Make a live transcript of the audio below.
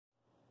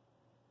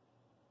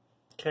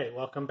Okay,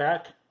 welcome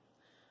back.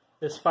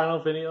 This final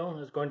video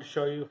is going to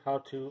show you how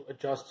to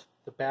adjust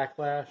the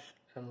backlash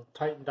and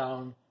tighten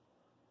down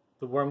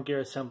the worm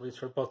gear assemblies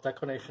for both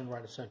declination and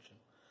right ascension.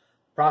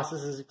 The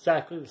process is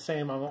exactly the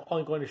same. I'm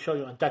only going to show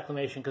you on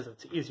declination because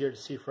it's easier to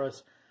see for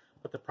us,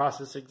 but the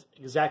process is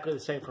exactly the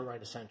same for right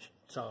ascension.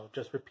 So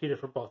just repeat it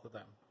for both of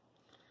them.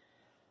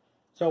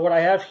 So what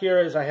I have here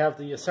is I have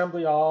the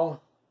assembly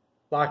all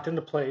locked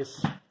into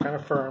place, kind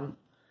of firm,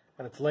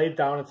 and it's laid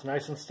down. It's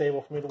nice and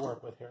stable for me to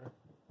work with here.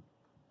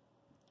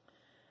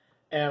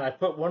 And I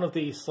put one of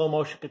the slow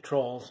motion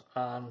controls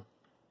on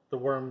the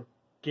worm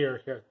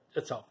gear here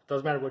itself. It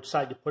doesn't matter which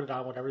side you put it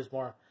on, whatever is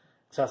more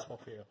accessible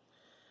for you.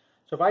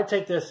 So if I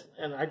take this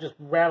and I just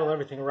rattle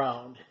everything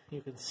around,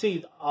 you can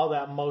see all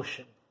that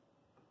motion.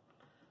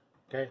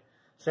 Okay,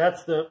 so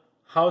that's the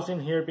housing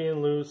here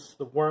being loose,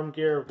 the worm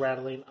gear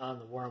rattling on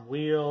the worm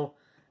wheel,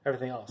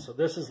 everything else. So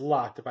this is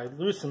locked. If I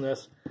loosen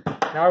this,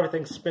 now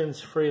everything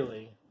spins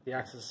freely. The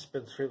axis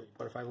spins freely.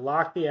 But if I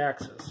lock the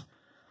axis,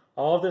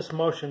 all of this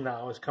motion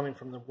now is coming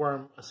from the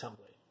worm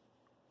assembly.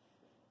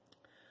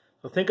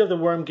 So think of the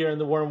worm gear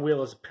and the worm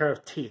wheel as a pair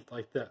of teeth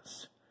like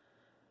this.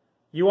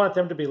 You want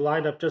them to be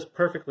lined up just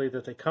perfectly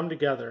that they come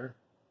together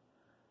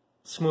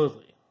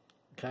smoothly.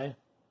 Okay?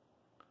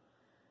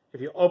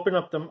 If you open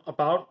up them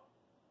about,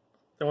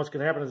 then what's going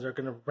to happen is they're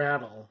going to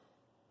rattle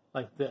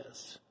like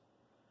this.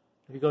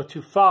 If you go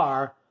too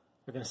far,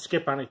 they're going to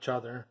skip on each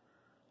other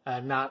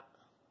and not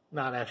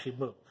actually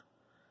move.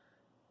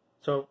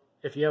 So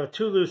if you have it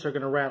too loose, they're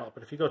going to rattle.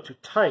 But if you go too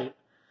tight,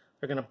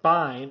 they're going to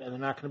bind and they're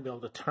not going to be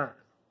able to turn.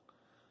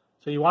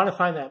 So you want to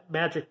find that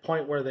magic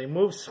point where they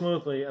move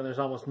smoothly and there's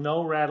almost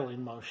no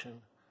rattling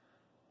motion.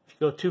 If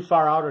you go too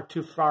far out or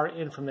too far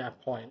in from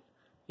that point,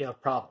 you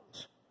have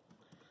problems.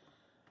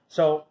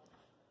 So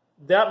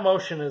that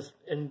motion is,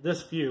 in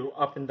this view,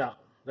 up and down.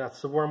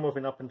 That's the worm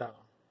moving up and down.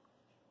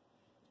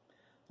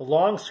 The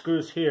long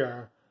screws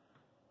here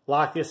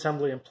lock the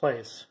assembly in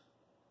place.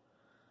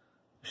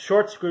 The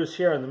short screws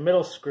here and the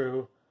middle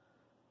screw,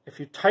 if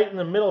you tighten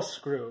the middle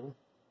screw,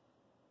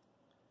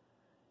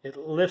 it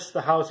lifts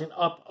the housing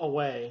up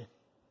away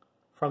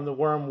from the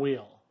worm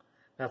wheel.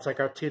 That's like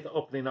our teeth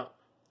opening up.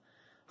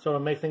 So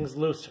it'll make things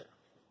looser.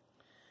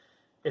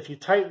 If you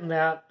tighten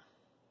that,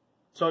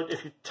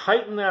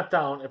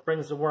 down, it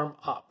brings the worm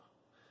up.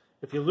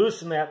 If you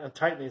loosen that and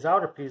tighten these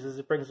outer pieces,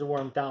 it brings the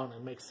worm down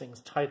and makes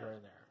things tighter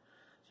in there.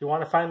 So you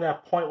want to find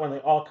that point when they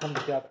all come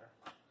together.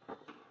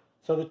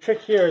 So the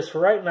trick here is, for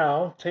right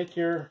now, take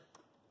your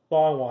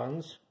long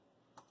ones,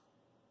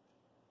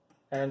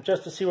 and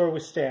just to see where we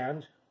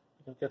stand,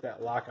 you can get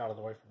that lock out of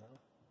the way for now.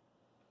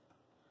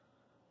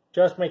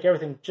 Just make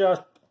everything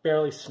just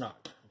barely snug,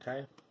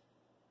 okay?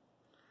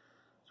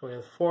 So we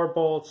have 4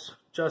 bolts,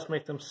 just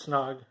make them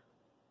snug.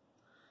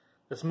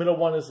 This middle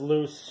one is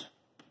loose.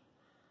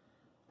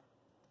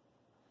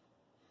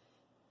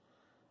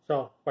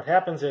 So what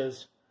happens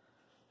is,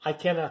 I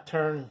cannot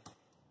turn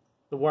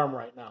the worm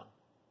right now.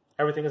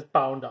 Everything is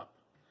bound up.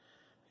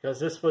 Because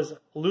this was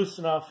loose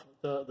enough,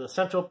 the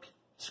central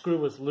screw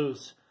was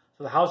loose,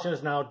 so the housing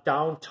is now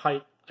down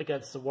tight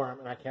against the worm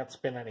and I can't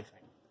spin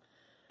anything.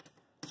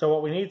 So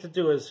what we need to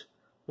do is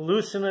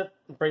loosen it,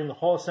 bring the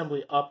whole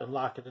assembly up and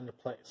lock it into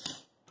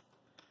place.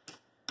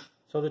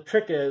 So the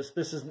trick is,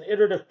 this is an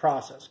iterative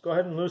process. Go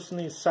ahead and loosen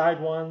these side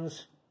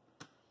ones,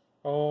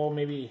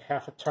 maybe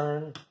half a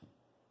turn.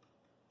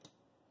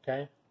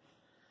 Okay?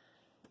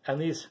 And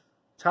these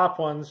top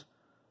ones,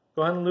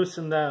 go ahead and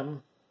loosen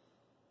them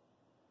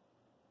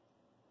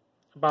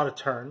about a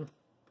turn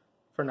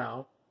for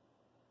now.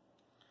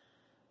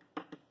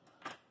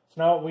 So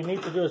now what we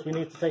need to do is we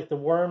need to take the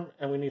worm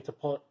and we need to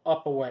pull it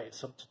up away.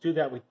 So to do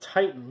that, we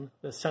tighten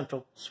the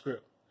central screw.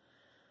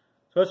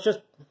 So let's just,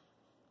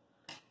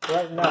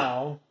 right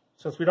now,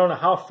 since we don't know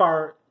how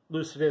far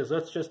loose it is,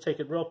 let's just take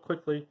it real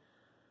quickly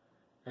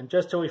and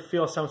just till we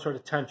feel some sort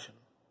of tension.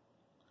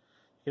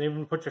 You can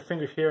even put your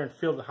finger here and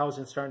feel the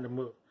housing starting to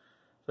move.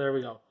 So there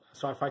we go.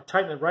 So if I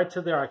tighten it right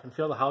to there, I can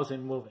feel the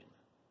housing moving.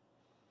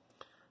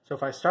 So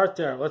if I start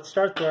there, let's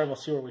start there and we'll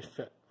see where we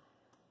fit.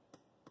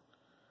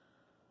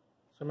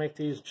 So make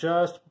these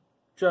just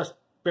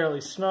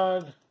barely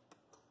snug.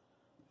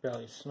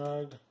 Barely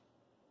snug.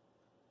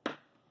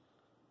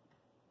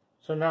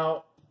 So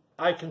now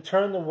I can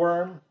turn the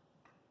worm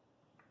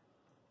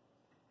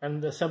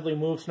and the assembly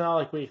moves now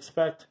like we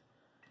expect,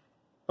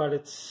 but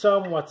it's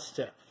somewhat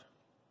stiff.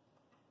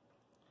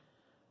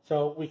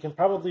 So we can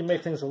probably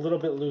make things a little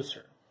bit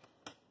looser.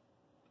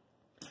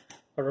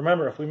 But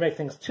remember, if we make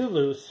things too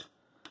loose,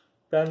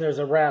 then there's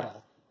a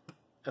rattle,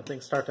 and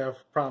things start to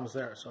have problems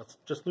there. So let's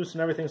just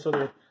loosen everything so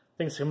that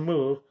things can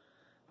move.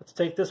 Let's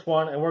take this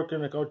one, and we're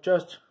going to go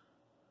just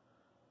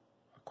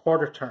a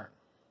quarter turn.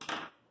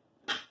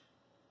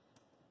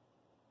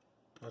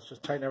 Let's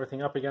just tighten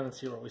everything up again and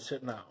see where we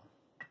sit now.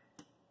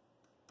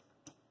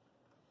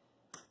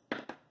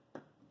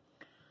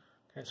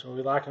 Okay, so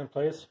we lock it in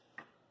place.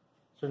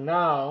 So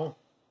now,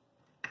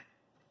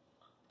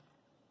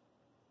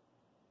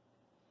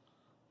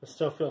 it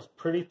still feels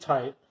pretty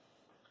tight.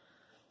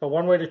 But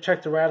one way to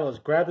check the rattle is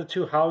grab the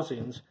 2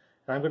 housings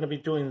And I'm going to be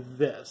doing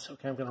this.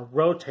 Okay, I'm going to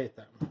rotate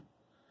them. And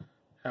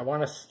I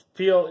want to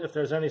feel if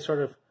there's any sort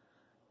of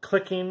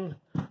clicking,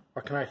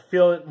 or can I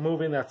feel it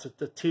moving? That's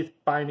the teeth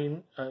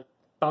binding,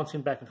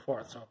 bouncing back and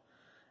forth. So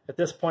at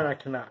this point, I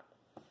cannot.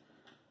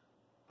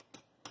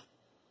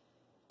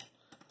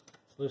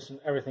 Let's loosen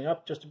everything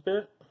up just a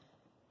bit.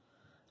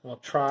 We'll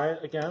try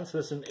it again. So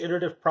this is an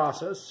iterative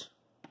process.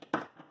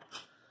 So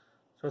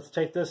let's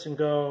take this and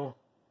go,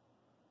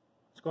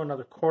 let's go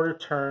another quarter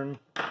turn,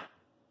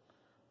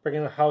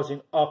 bringing the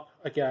housing up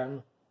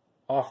again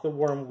off the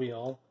worm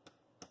wheel.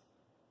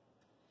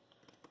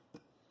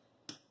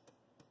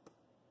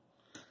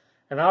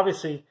 And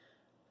obviously,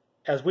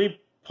 as we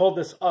pull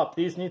this up,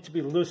 these need to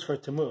be loose for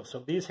it to move. So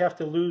these have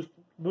to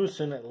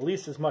loosen at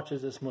least as much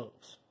as this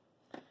moves.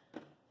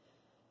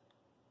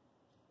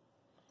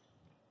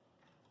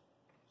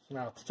 So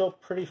now it's still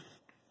pretty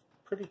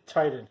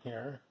tight in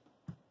here.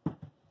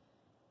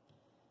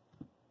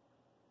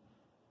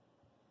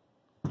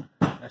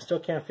 I still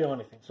can't feel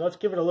anything. So let's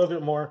give it a little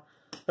bit more.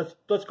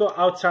 Let's go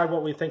outside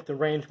what we think the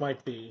range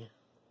might be.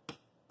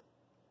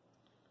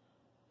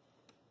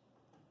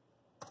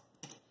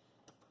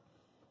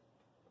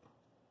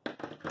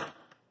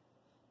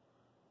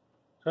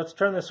 Let's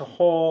turn this a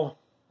whole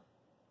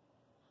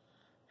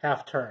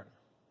half turn.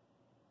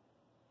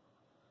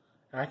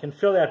 And I can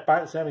feel that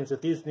bind, so that means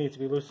that these need to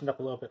be loosened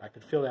up a little bit. I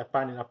can feel that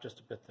binding up just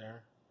a bit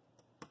there.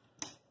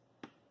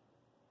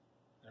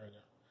 There we go.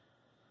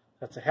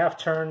 That's a half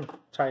turn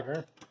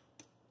tighter.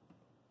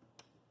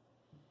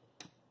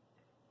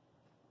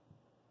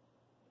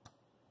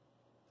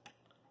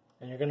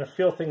 And you're going to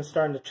feel things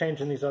starting to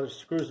change in these other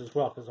screws as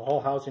well, because the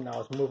whole housing now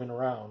is moving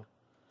around.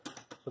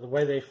 So the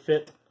way they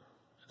fit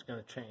is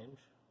going to change.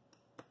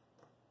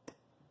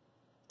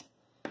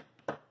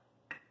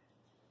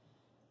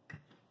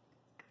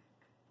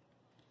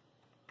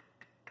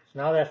 So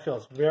now that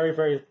feels very,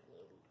 very,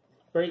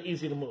 very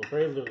easy to move,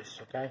 very loose,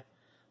 okay?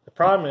 The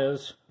problem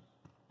is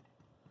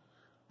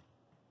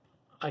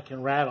I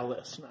can rattle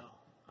this now.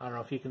 I don't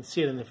know if you can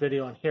see it in the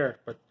video and hear it,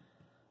 but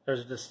there's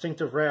a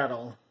distinctive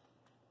rattle.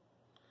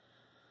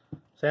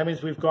 So that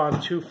means we've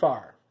gone too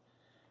far.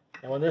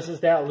 And when this is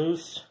that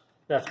loose,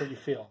 that's what you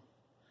feel.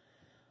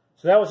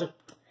 So that was a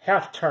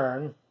half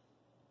turn.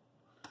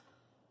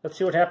 Let's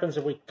see what happens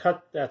if we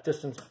cut that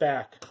distance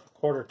back a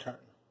quarter turn.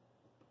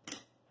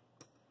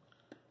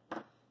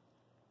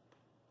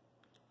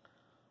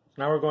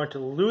 Now we're going to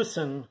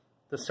loosen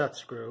the set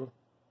screw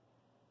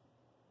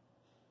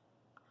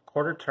a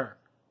quarter turn.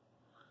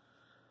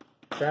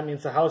 That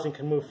means the housing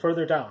can move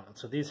further down. And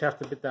so these have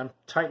to be then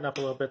tighten up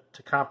a little bit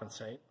to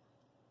compensate.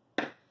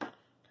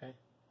 Okay.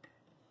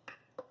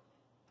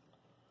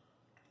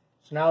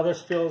 So now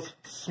this feels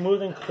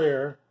smooth and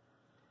clear.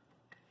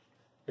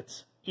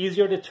 It's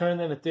easier to turn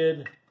than it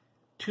did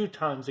 2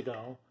 times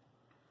ago.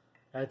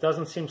 And it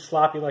doesn't seem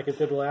sloppy like it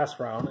did the last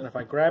round. And if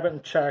I grab it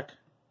and check,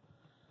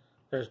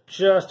 there's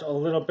just a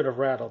little bit of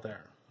rattle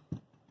there.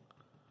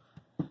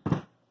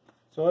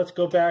 So let's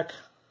go back,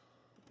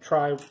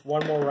 try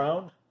one more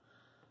round.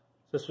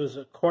 This was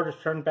a quarter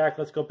turn back.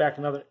 Let's go back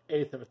another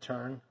 1/8 of a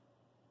turn.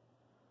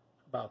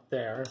 About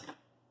there.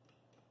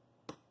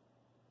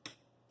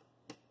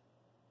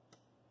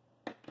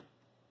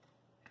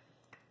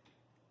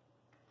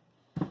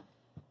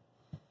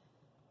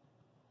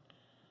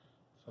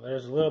 So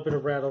there's a little bit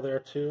of rattle there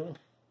too.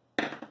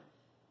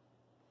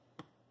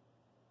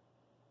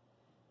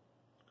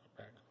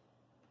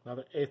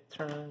 Another 1/8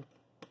 turn.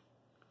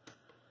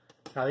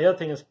 Now the other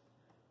thing is,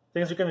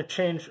 things are going to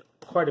change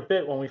quite a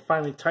bit when we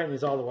finally tighten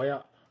these all the way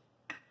up.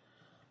 So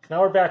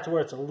now we're back to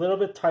where it's a little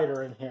bit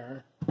tighter in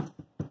here,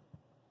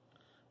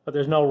 but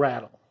there's no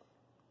rattle.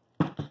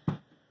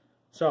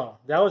 So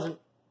that was an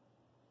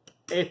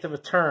 1/8 of a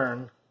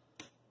turn.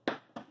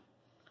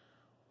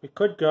 We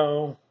could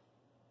go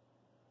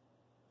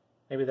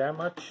maybe that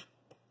much.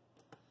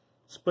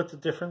 Split the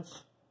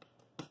difference.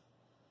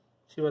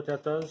 See what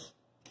that does.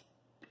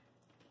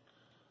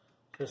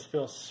 This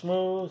feels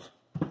smooth,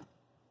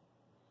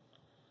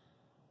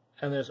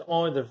 and there's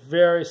only the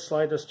very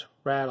slightest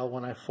rattle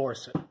when I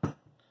force it.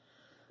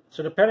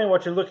 So depending on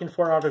what you're looking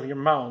for out of your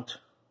mount,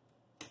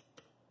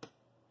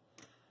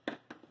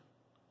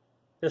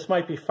 this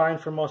might be fine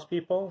for most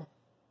people.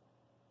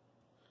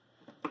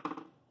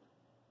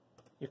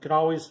 You can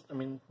always, I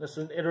mean, this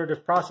is an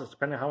iterative process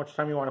depending on how much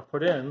time you want to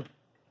put in.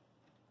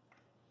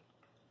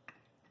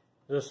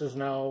 This is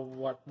now,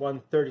 what,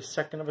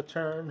 1/32 of a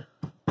turn.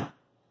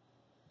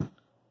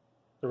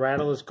 The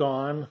rattle is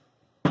gone.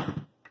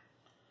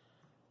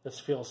 This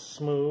feels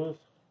smooth.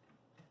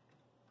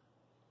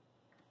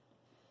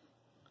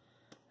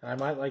 And I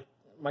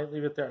might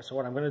leave it there. So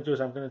what I'm going to do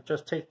is I'm going to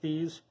just take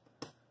these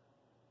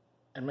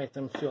and make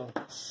them feel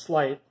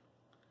slight.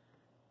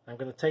 I'm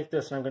going to take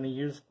this and I'm going to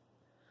use,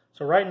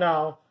 so right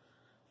now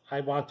I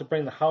want to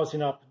bring the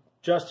housing up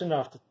just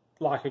enough to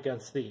lock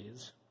against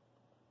these.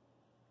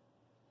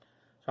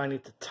 So I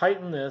need to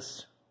tighten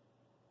this.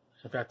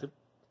 In fact,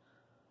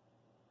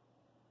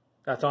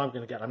 that's all I'm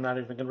going to get. I'm not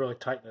even going to really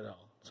tighten it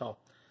all. So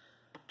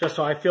just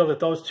so I feel that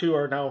those two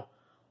are now,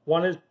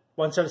 one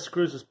one set of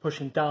screws is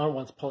pushing down,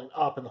 one's pulling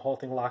up, and the whole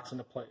thing locks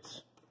into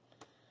place.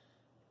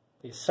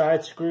 These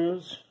side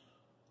screws,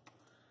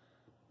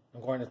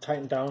 I'm going to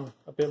tighten down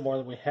a bit more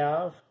than we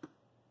have.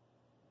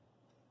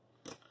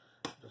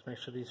 Just make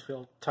sure these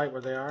feel tight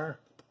where they are.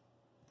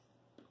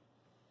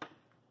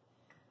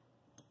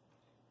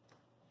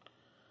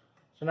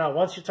 So now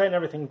once you tighten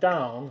everything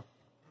down,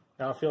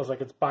 now it feels like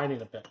it's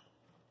binding a bit.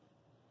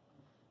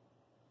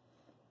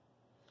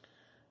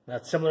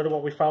 That's similar to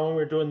what we found when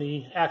we were doing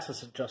the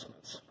axis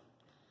adjustments.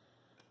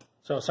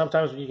 So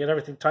sometimes when you get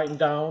everything tightened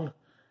down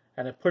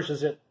and it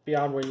pushes it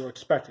beyond where you were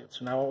expecting.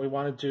 So now what we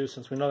want to do,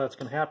 since we know that's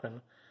going to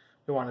happen,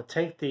 we want to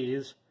take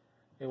these,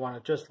 we want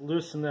to just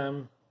loosen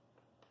them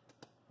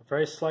a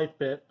very slight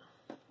bit,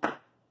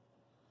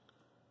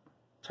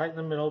 tighten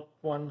the middle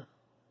one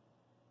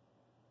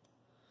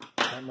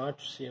that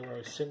much, see where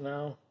we sit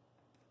now.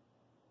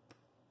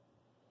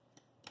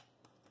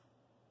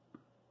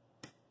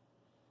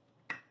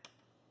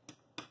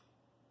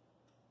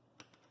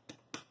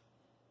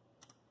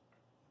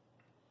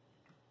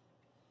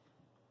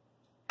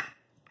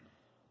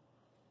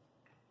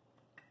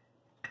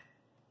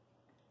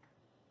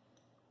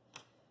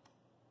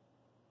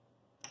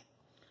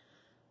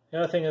 The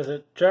other thing is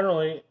that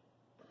generally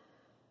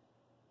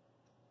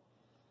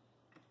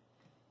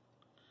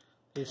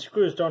these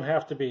screws don't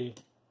have to be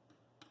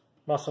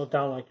muscled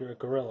down like you're a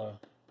gorilla.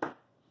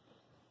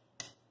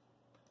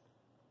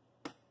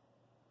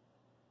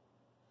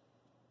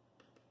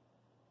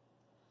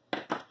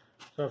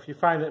 So if you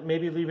find that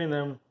maybe leaving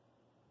them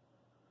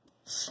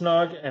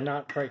snug and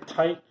not very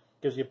tight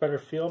gives you a better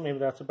feel, maybe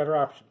that's a better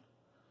option.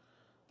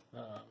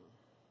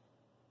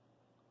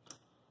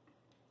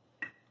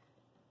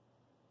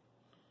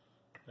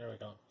 There we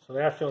go. So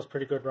that feels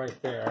pretty good right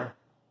there.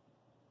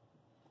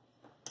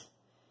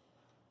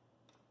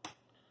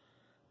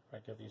 I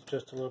give these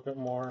just a little bit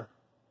more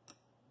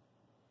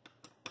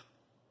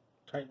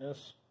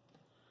tightness.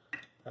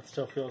 That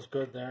still feels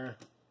good there.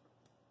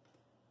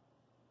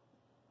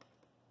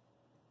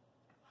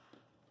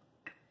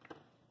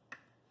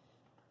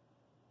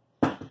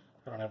 I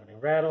don't have any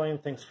rattling.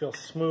 Things feel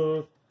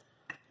smooth.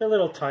 They're a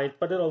little tight,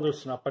 but it'll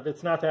loosen up. But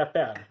it's not that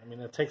bad. I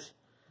mean, it takes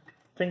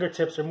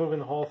fingertips are moving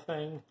the whole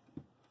thing.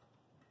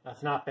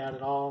 That's not bad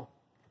at all.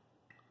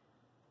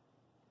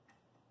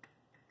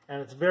 And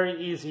it's very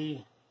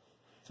easy,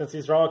 since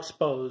these are all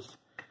exposed,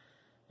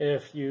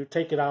 if you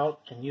take it out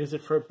and use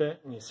it for a bit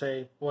and you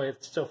say, boy,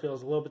 it still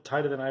feels a little bit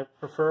tighter than I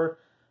prefer,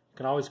 you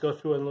can always go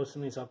through and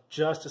loosen these up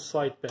just a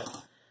slight bit.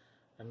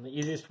 And the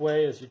easiest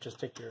way is you just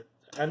take your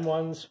end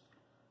ones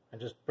and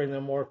just bring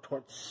them more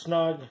towards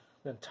snug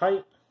than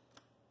tight.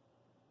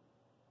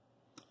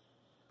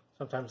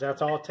 Sometimes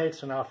that's all it takes,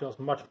 so now it feels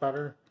much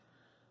better.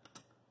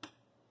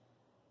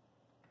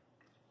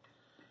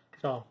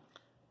 So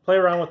play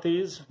around with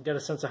these and get a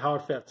sense of how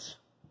it fits.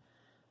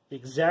 The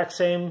exact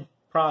same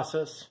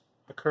process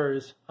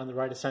occurs on the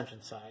right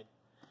ascension side.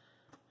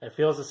 It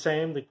feels the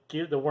same. The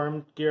gear, the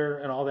worm gear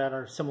and all that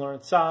are similar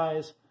in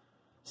size.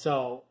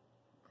 So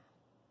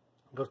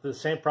go through the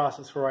same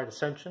process for right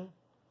ascension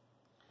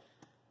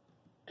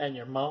and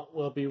your mount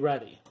will be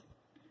ready.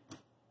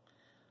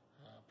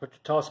 Put your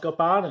telescope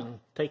on and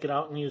take it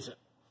out and use it.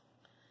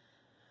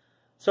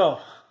 So,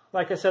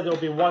 like I said, there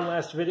will be one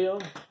last video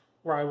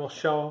where I will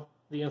show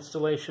the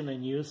installation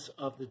and use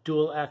of the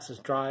dual axis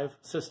drive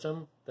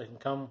system that can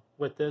come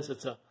with this.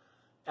 It's a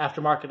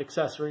aftermarket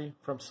accessory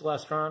from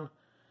Celestron,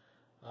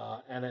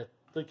 and it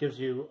gives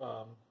you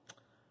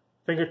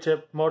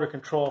fingertip motor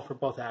control for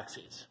both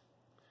axes.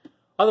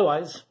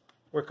 Otherwise,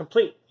 we're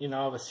complete. You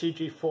now have a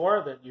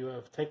CG-4 that you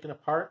have taken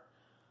apart,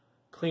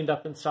 cleaned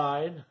up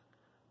inside,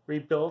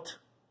 rebuilt,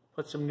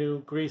 put some new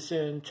grease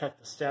in,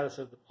 checked the status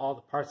of all the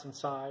parts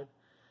inside,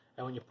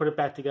 and when you put it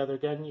back together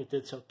again, you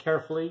did so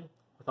carefully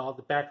with all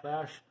the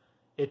backlash.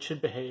 It should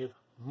behave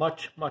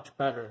much, much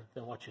better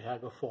than what you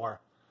had before.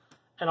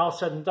 And all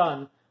said and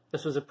done,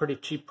 this was a pretty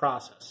cheap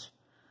process.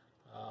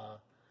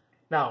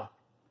 Now,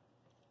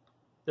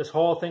 this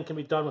whole thing can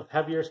be done with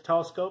heavier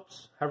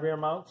telescopes, heavier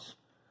mounts.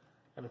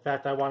 And in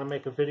fact, I want to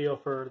make a video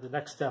for the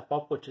next step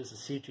up, which is the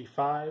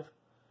CG-5.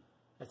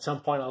 At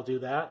some point, I'll do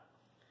that.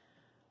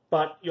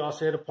 But you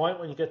also hit a point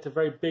when you get to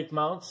very big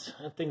mounts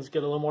and things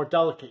get a little more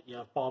delicate. You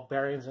have ball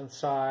bearings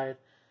inside.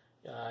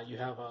 You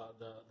have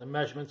the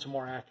measurements are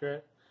more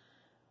accurate.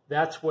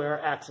 That's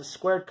where Axis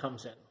Squared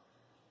comes in.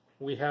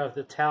 We have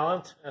the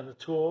talent and the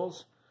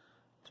tools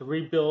to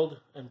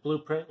rebuild and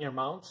blueprint your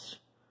mounts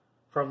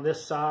from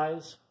this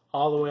size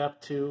all the way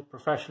up to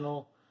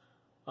professional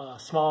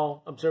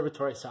small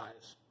observatory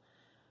size.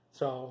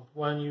 So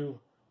when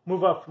you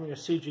move up from your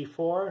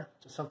CG-4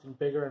 to something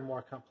bigger and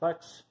more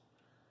complex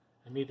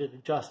and need it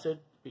adjusted,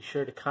 be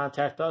sure to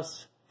contact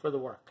us for the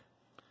work.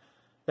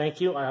 Thank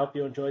you. I hope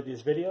you enjoyed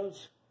these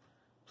videos.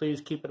 Please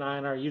keep an eye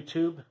on our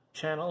YouTube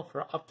channel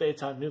for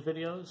updates on new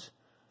videos,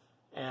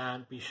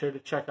 and be sure to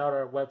check out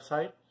our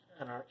website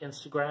and our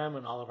Instagram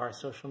and all of our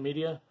social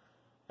media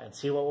and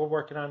see what we're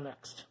working on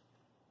next.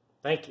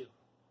 Thank you.